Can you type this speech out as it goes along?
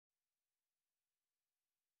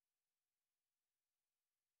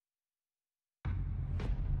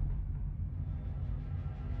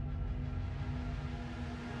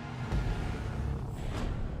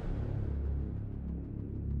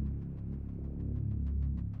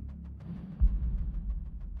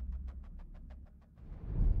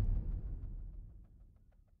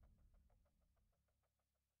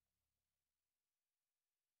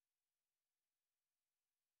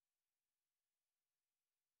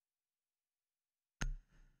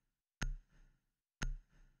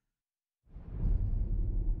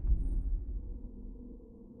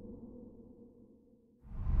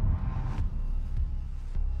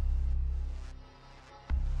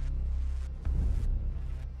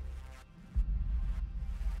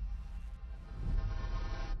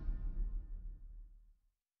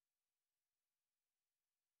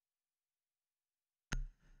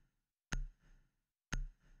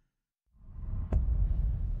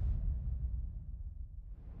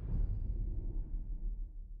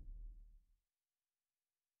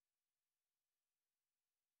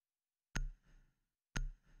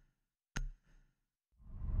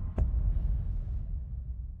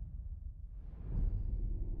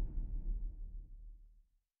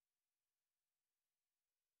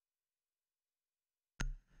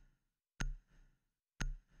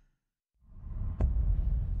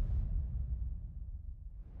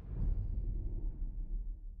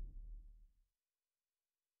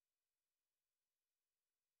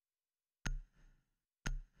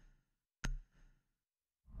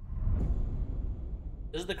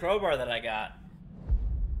This is the crowbar that I got.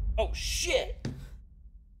 Oh, shit.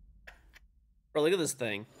 Bro, look at this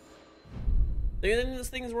thing. Do you think this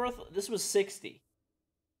thing's worth... This was 60.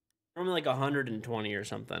 Normally like 120 or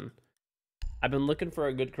something. I've been looking for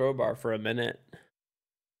a good crowbar for a minute.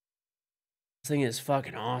 This thing is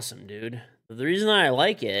fucking awesome, dude. The reason I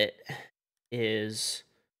like it is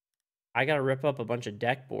I gotta rip up a bunch of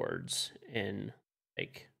deck boards in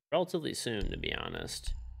like relatively soon, to be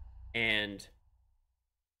honest. And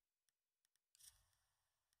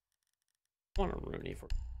I want a Rooney for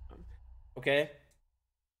okay.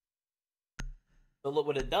 So look,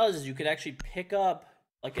 what it does is you could actually pick up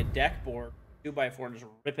like a deck board 2x4 and just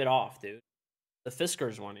rip it off, dude. The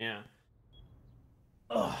Fisker's one, yeah.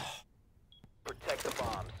 Ugh. Protect the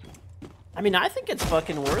bombs. I mean, I think it's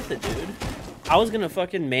fucking worth it, dude. I was gonna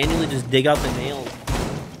fucking manually just dig out the nails.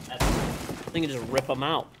 I think just rip them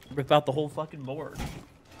out. Rip out the whole fucking board.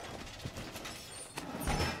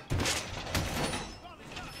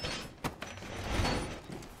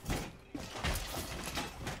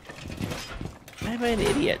 Why am I an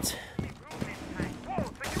idiot?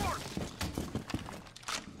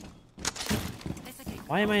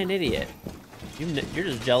 Why am I an idiot? You're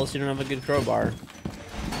just jealous you don't have a good crowbar.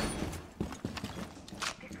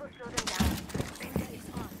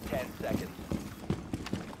 10 seconds.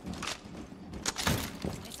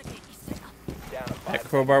 That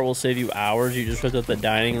crowbar will save you hours. You just ripped up the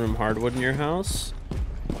dining room hardwood in your house.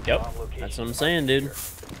 Yep, that's what I'm saying, dude.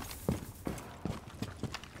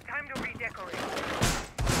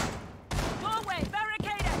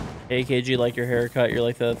 Hey KG, like your haircut. You're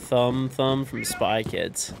like the thumb from Spy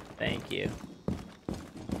Kids. Thank you.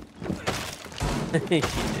 Thank you,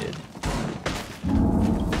 dude.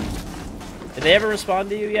 Did they ever respond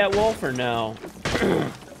to you yet, Wolf, or no?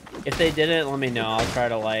 If they didn't, let me know. I'll try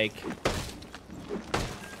to like...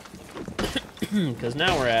 Because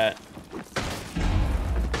now we're at...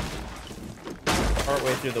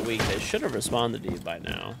 partway through the week. They should have responded to you by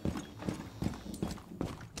now.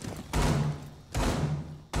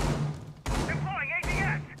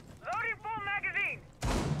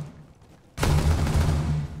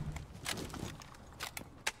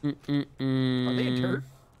 Are they in turret?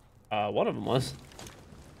 One of them was.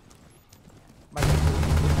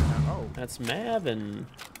 Oh. That's Mav and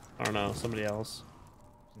I don't know, somebody else.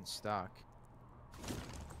 It's in stock.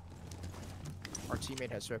 Our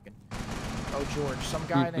teammate has spoken. Oh, George, some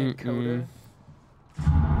guy named Coda.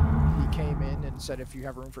 He came in and said if you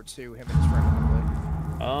have room for two, him and his friend can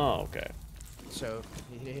play. Oh, okay. So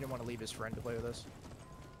he didn't want to leave his friend to play with us.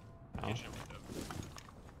 Oh.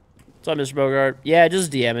 What's up, Mr. Bogart? Yeah,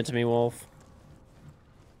 just DM it to me, Wolf.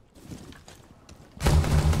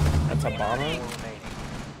 That's a bomber.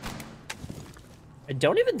 I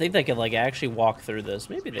don't even think they could like actually walk through this.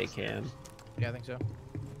 Maybe they can. Yeah, I think so.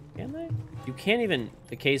 Can they? You can't even.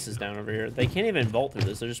 The case is down over here. They can't even vault through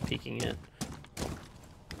this. They're just peeking it.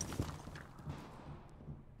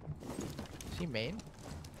 Is he main?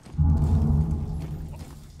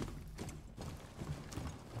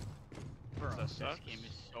 Bro, this game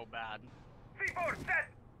is so bad. He's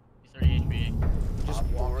 30 HP. Just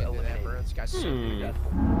walk into that, bro. This guy's so good.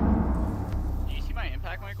 Do you see my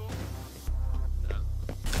impact, Michael?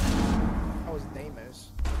 That was Deimos.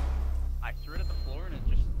 I threw it at the floor and it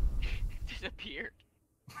just disappeared.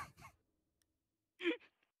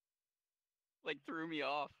 Like threw me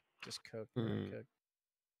off. Just cook, cook.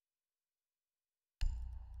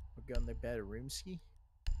 We're going to bed a room ski.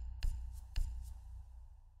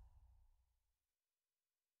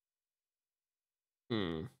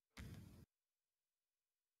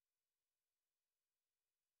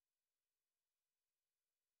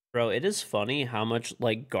 Bro, it is funny how much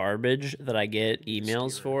like garbage that I get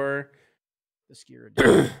emails for. The skier.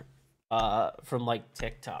 From like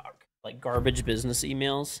TikTok, like garbage business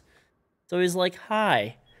emails. So he's like,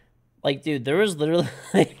 "Hi," like, dude, there was literally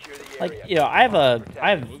like, you know, I have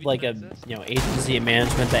like a agency of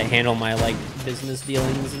management that handle my like business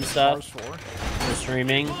dealings and stuff for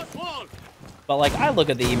streaming. But like, I look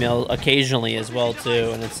at the email occasionally as well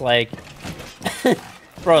too, and it's like,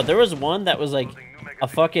 bro, there was one that was like a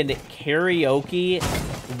fucking karaoke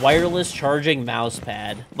wireless charging mouse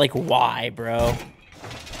pad. Like, why, bro?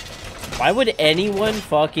 Why would anyone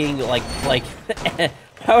fucking like why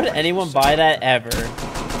would anyone buy that ever?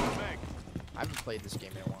 I haven't played this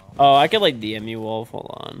game in a while. Oh, I could like DM you, Wolf.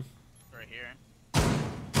 Hold on. Right here.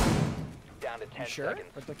 Down to 10 Sure? seconds.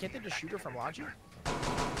 But can't they just shoot her from Logi? The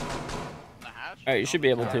hatch? All right, you should be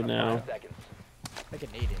able to now. 5 seconds. They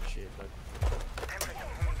can nade and shit, but...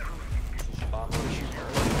 Bomb shoot her.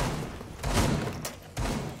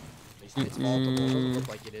 It's multiple. It doesn't look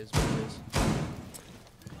like it is, but it is.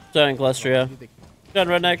 John Glustria. You think John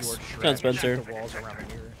Rednex. George John Shred Spencer. the walls around the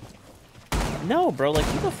mirror? No, bro. Like,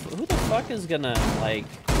 who the fuck is gonna like?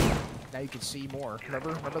 Now you can see more.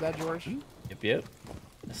 Remember that, George? Yep.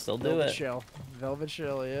 I still do Velvet it. shell. Velvet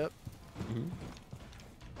shell. Yep. Mhm.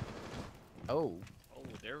 Oh. Oh,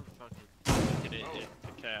 they're fucking booking it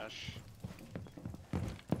into cash.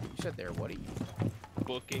 You said there. What are you?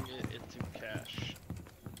 Booking it into cash.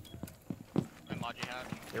 And Logi had.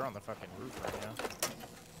 They're on the fucking roof right now.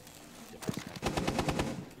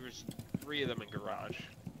 There's 3 of them in garage.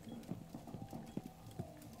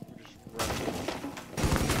 We're just running.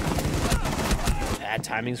 That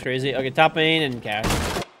timing's crazy. Okay, top main and cash.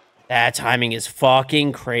 That timing is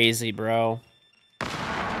fucking crazy, bro.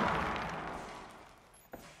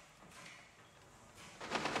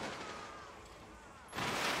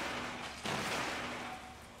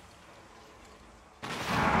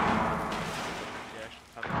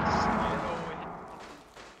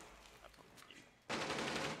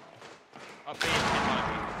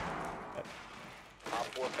 Op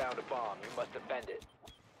 4 found a bomb. You must defend it.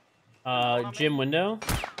 Gym window.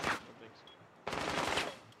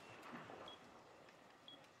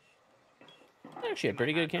 Actually, a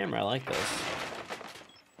pretty good camera. I like this.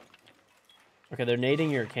 Okay, they're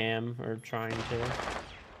nading your cam, or trying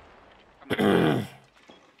to.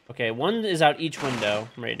 Okay, one is out each window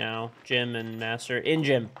right now. Gym and master. In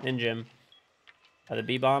gym. Got the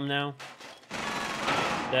B-bomb now.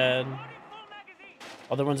 Dead.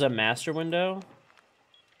 Other one's at master window.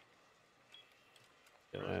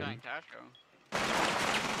 Good.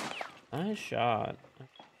 Nice shot.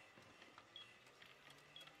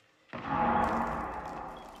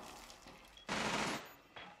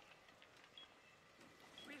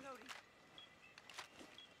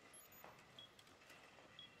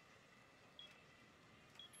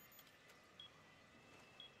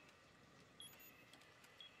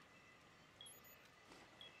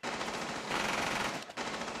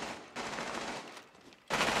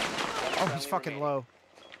 Oh, he's fucking low.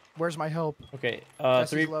 Where's my help? Okay,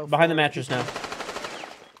 Jesse's 3 low, behind the forward. mattress now.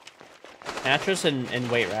 Mattress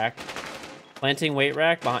and weight rack. Planting weight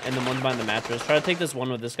rack behind, and the one behind the mattress. Try to take this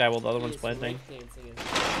one with this guy while the other one's planting. Diffuser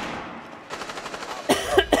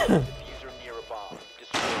near a bomb.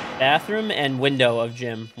 Destroy it. Bathroom and window of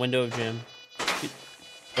gym.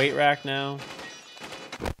 Weight rack now.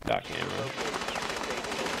 Got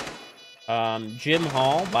camera. Gym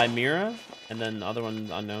hall by Mira, and then the other one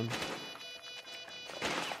unknown.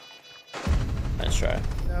 Nice try.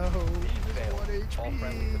 No. Failed. 1 HP. All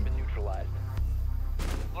friendlies have been neutralized.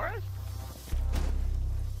 Flores?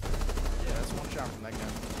 Yeah, that's one shot from that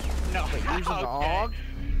guy. No. Wait, you're using the Okay. AUG?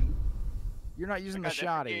 You're not using the got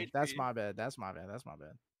different shotty. gauge That's speed. my bad. That's my bad. That's my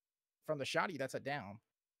bad. From the shotty, that's a down.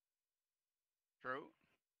 True.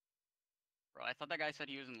 Bro, I thought that guy said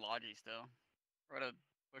he was in Logi still. Or to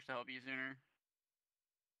push to help you sooner.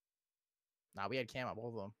 Nah, we had cam on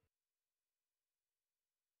both of them.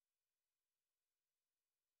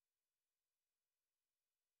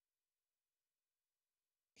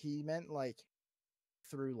 He meant like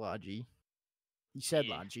through Logi. He said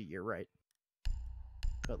Yeah. Logi, you're right.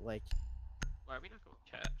 But like, Why are we not going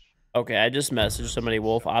cash? Okay, I just messaged somebody,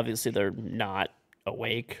 Wolf. Obviously, they're not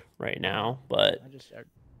awake right now, but I just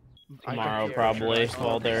tomorrow hear probably you.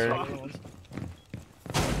 while they're.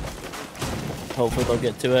 Hopefully, they'll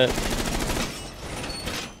get to it.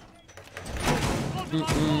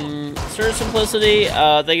 Sir Simplicity,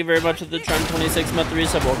 thank you very much for the Trend 26 month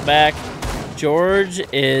resub. Welcome back. George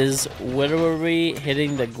is literally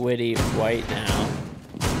hitting the Gwitty right now.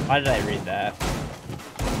 Why did I read that?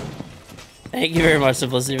 Thank you very much,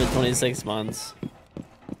 Simplicity, for 26 months.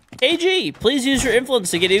 KG, please use your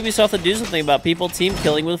influence to get Ubisoft to do something about people team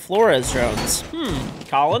killing with Flores drones.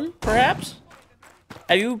 Colin, perhaps?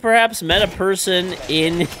 Have you perhaps met a person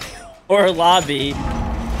in your lobby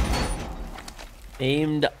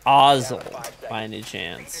named Ozzel, by any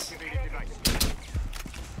chance?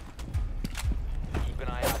 Keep an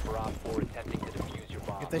eye out for Op 4 attempting to defuse your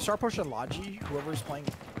bomb. if they start pushing Logi, whoever's playing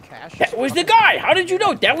cash. That was the guy! How did you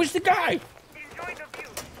know? That was the guy!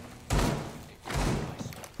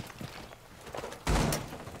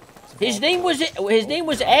 His name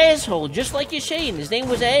was Asshole, just like you're saying. His name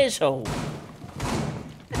was Asshole.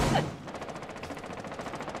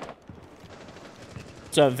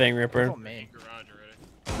 What's up, Fang Ripper? Oh man. Garage already.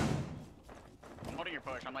 I'm holding your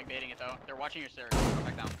push. I'm like baiting it though. They're watching your stairs. Go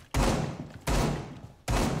back down.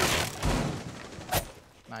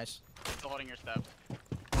 Nice. Still holding your step.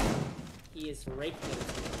 He is raking.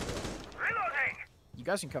 You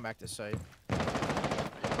guys can come back to site. Or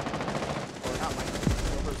not, Mike.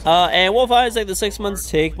 Whoever's And Wolf Isaac, the 6 months,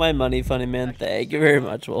 take my money, funny man. Thank you very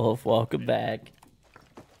much, Wolf. Welcome back.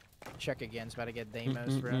 Check again. It's about to get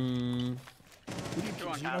Damos, bro. Mm-mm. Who do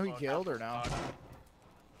you know who he killed or no?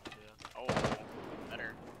 Oh,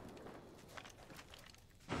 better.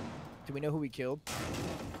 Do we know who he killed?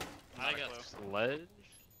 I got sledge.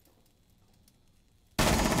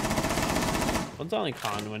 One's on the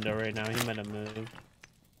con window right now. He might have moved.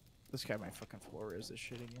 This guy might fucking floor is this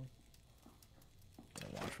shit again.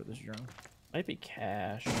 Gonna watch for this drone. Might be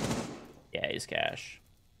Cash. Yeah, he's Cash.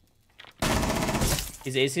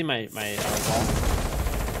 He's AC my wall.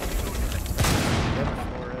 Yep,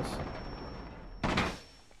 Flores.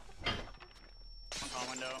 Con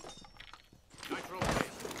window.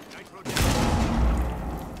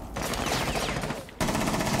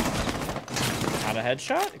 Not a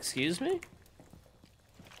headshot? Excuse me?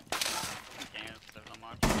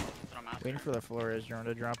 Waiting for the Flores drone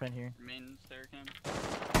to drop in here. Main stair cam.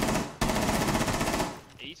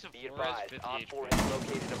 Ace of Be Flores, advised, 50 Op HP. 4 has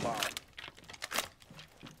located a bomb.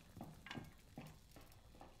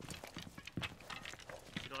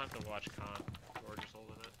 You don't have to watch con. Or just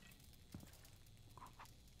holding it.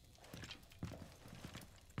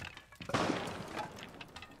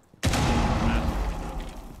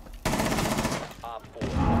 Op 4,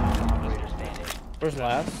 operator standing. Where's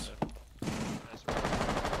last? Nice.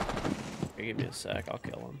 Here, give me a sec. I'll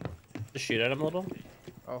kill him. Just shoot at him a little.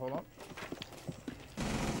 Oh, hold on.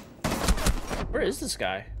 Where is this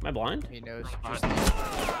guy? Am I blind? He knows. Last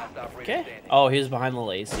operator Okay. standing. Oh, he was behind the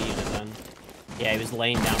AC unit then. Yeah, he was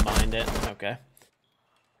laying down behind it. Okay.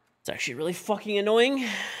 It's actually really fucking annoying.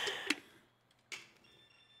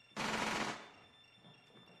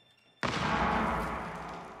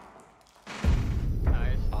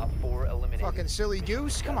 Nice. Op 4 eliminated. Fucking silly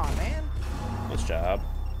goose. Come on, man. Nice job.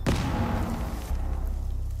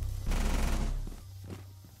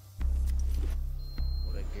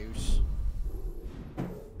 What a goose.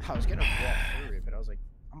 I was gonna walk through it, but I was like,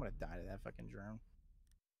 I'm gonna die to that fucking drone.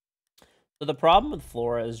 So the problem with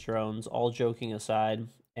Flores drones, all joking aside,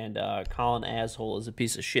 and Colin Asshole is a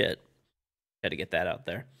piece of shit. Got to get that out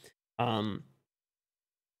there.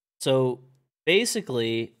 So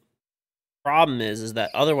basically, problem is that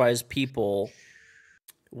otherwise people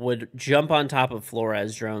would jump on top of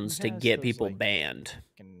Flores drones to Who has get those, people like, banned,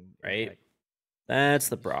 Fucking right? impact. That's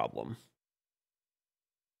the problem.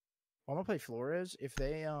 I'm gonna play Flores. If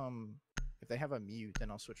they have a mute, then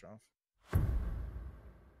I'll switch off.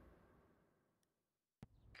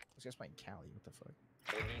 This guy's playing Cali. What the fuck?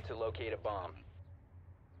 We need to locate a bomb.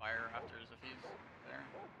 Fire rafters if he's there.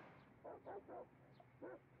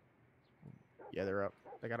 Yeah, they're up.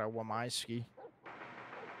 They got a Wamaiski.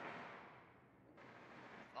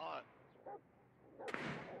 Thought.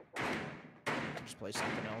 Just play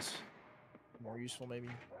something else. More useful, maybe.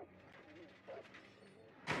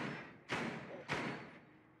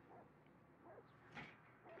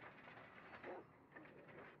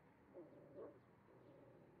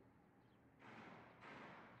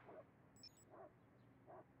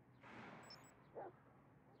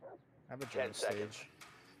 I have a 10 drone seconds. stage.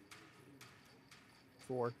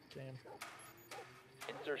 4 cam.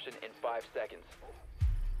 Insertion in 5 seconds.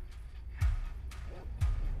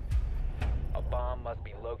 A bomb must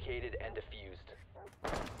be located and defused.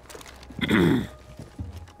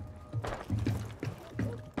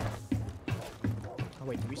 Oh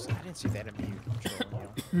wait, I didn't see that in mute. I'm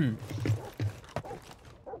trolling you.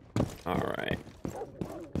 All right.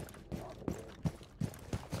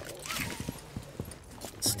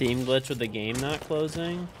 Steam glitch with the game not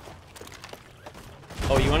closing.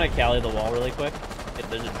 Oh, you want to Cali the wall really quick? If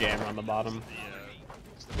there's a jammer on the bottom.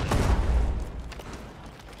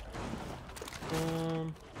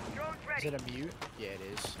 Is it a mute? Yeah, it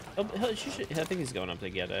is. I think he's going up to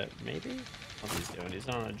get it. Maybe? What's he's doing? He's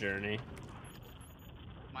on a journey.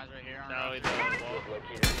 Mine's right here. On Cali rafter. the You wall. have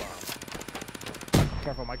located a bomb.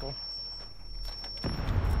 Careful, Michael.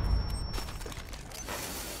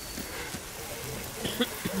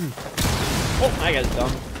 Oh, my guy's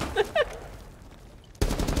dumb.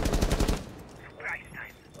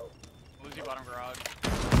 Uzi bottom garage.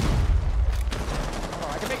 Oh,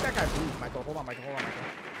 I can make that guy move, Michael. Hold on, Michael. Hold on, Michael.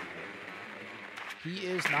 He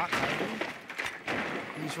is not hiding.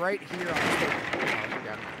 He's right here on the stage. Oh, we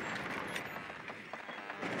got him.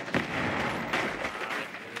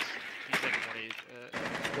 He's like 20.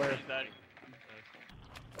 Where? He's that.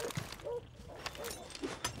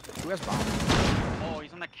 Who has bomb? Oh,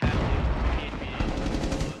 he's on the cat.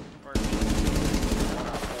 Or,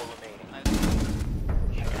 Op 4 remaining. nice.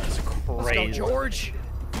 Let's go, Crazy. George.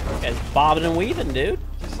 Guy's bobbing and weaving, dude.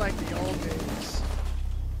 Just like the old days.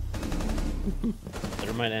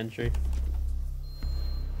 Thermite entry.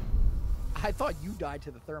 I thought you died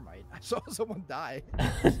to the thermite. I saw someone die.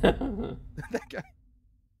 That guy.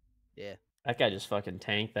 Yeah. That guy just fucking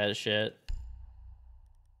tanked that shit.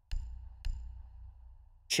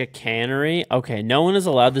 Chicanery? Okay, no one is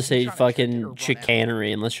allowed to say trying to trick it or fucking run out?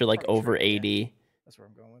 chicanery unless you're like Trying to over trick it, yeah. 80. That's what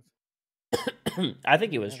I'm going with. I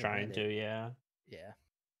think he was Never trying read to, it. yeah. Yeah.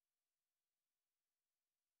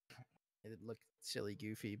 It looked silly,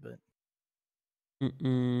 goofy, but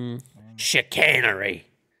Chicanery.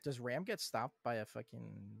 does Ram get stopped by a fucking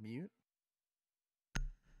mute?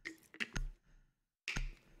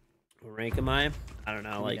 What rank am I? I don't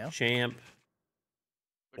know, Do we like know? champ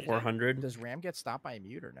What'd you say? 400. Does Ram get stopped by a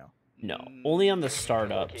mute or no? No, only on the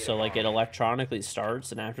startup. So like it electronically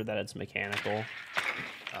starts, and after that it's mechanical.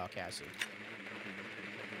 Oh, okay, I see.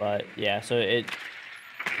 But yeah, so it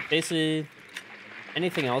basically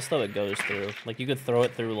anything else though it goes through. Like you could throw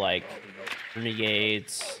it through like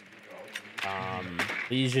renegades,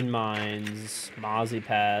 Legion mines, Mozzie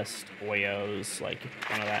Pest, Boyos. Like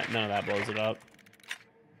none of that blows it up.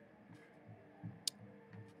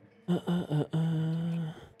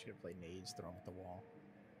 Should have played nades thrown at the wall.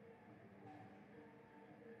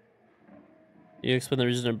 You explain the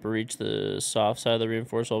reason to breach the soft side of the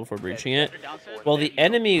reinforced wall before breaching it. They're downstairs? Well, They the have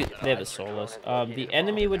enemy, no- they have a soulless. The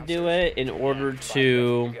enemy would do it in order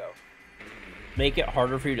to make it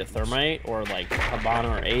harder for you to thermite or like Habana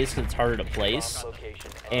or Ace, because it's harder to place.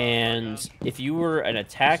 And if you were an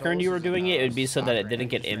attacker and you were doing it, it would be so that it didn't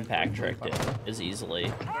get impact tricked as easily.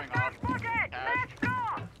 Going off. Cash.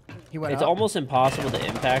 He went It's up. almost impossible to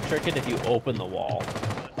impact trick it if you open the wall.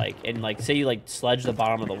 Like, and like, say you like sledge the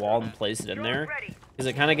bottom of the wall and place it in there, because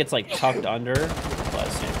it kind of gets like tucked under.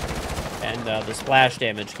 Bless you. And the splash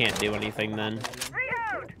damage can't do anything then.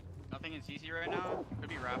 Nothing in CC right now. Could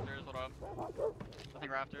be Raptors. What up? Nothing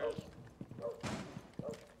Raptors.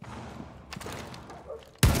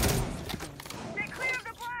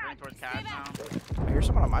 Going towards Cash now. I hear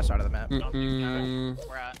someone on my side of the map.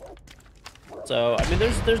 We're at. So I mean,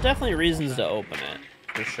 there's definitely reasons to open it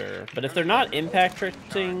for sure. But if they're not impact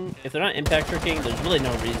tricking, there's really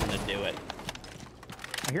no reason to do it.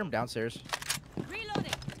 I hear him downstairs.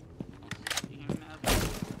 Reloading.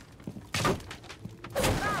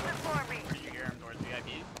 Where did you hear him towards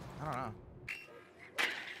VIP? I don't know.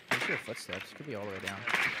 I just hear footsteps. Could be all the way down.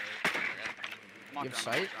 I'm You off have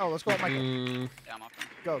ground. sight? Oh, let's go up, Michael. Yeah, I'm off ground.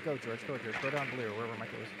 Go, George. Go, George. Go down blue or wherever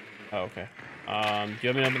Michael is. Oh, okay. Do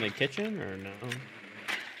you want me to open the kitchen or no?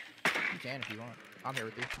 You can if you want. I'm here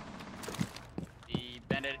with you. The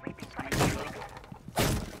Bandit is coming through.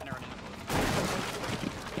 And they're running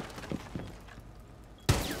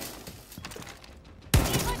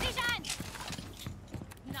Position.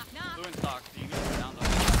 Knock knock. blue in stock. So you can go down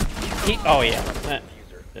though. Oh yeah.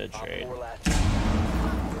 Good trade.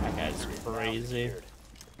 That guy's crazy.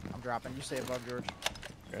 I'm dropping. You stay above, George.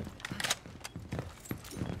 Okay.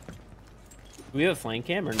 Do we have a flank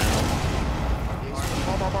cam or no?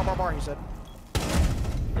 Bar, he said.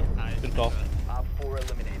 Nice. Good call. Op 4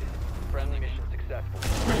 eliminated. Friendly mission successful.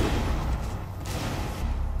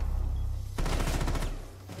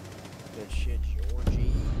 Good shit,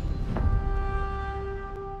 Georgie.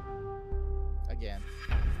 Again.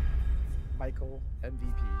 Michael,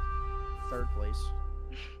 MVP. Third place.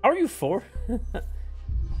 How are you 4? Wait.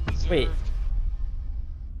 Deserved.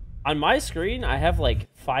 On my screen, I have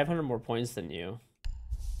like 500 more points than you.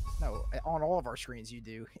 No, on all of our screens you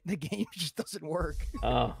do. The game just doesn't work.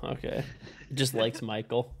 Oh, okay. It just likes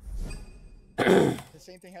Michael. The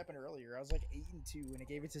same thing happened earlier. I was like 8-2 and it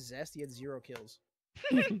gave it to Zest. He had 0 kills.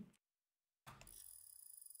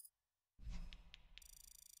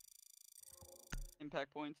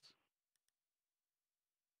 Impact points.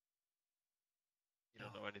 You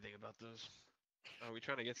don't know anything about those. Are we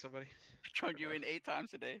trying to get somebody? Drug you in 8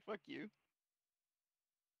 times a day. Fuck you.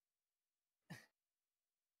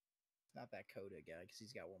 Not that Coda guy because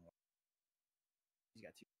he's got one more. He's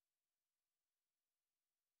got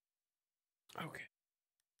 2. Okay.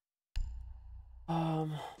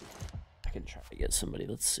 I can try to get somebody.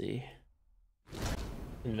 Let's see.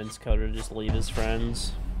 Convince Coder to just leave his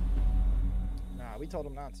friends. Nah, we told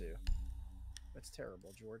him not to. That's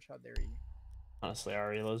terrible, George. How dare you? Honestly,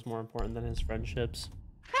 Ariel is more important than his friendships.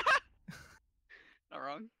 Not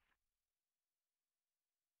wrong.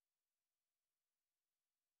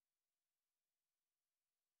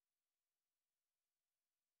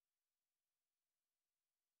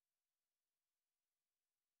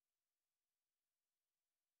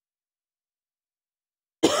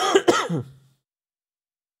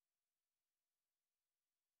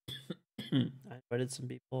 I invited some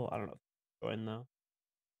people. I don't know if they're going though.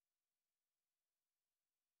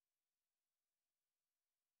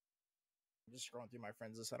 I'm just scrolling through my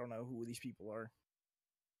friends list. I don't know who these people are.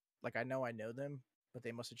 Like, I know them, but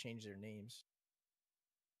they must have changed their names.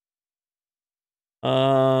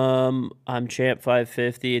 I'm champ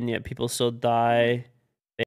 550, and yet people still die.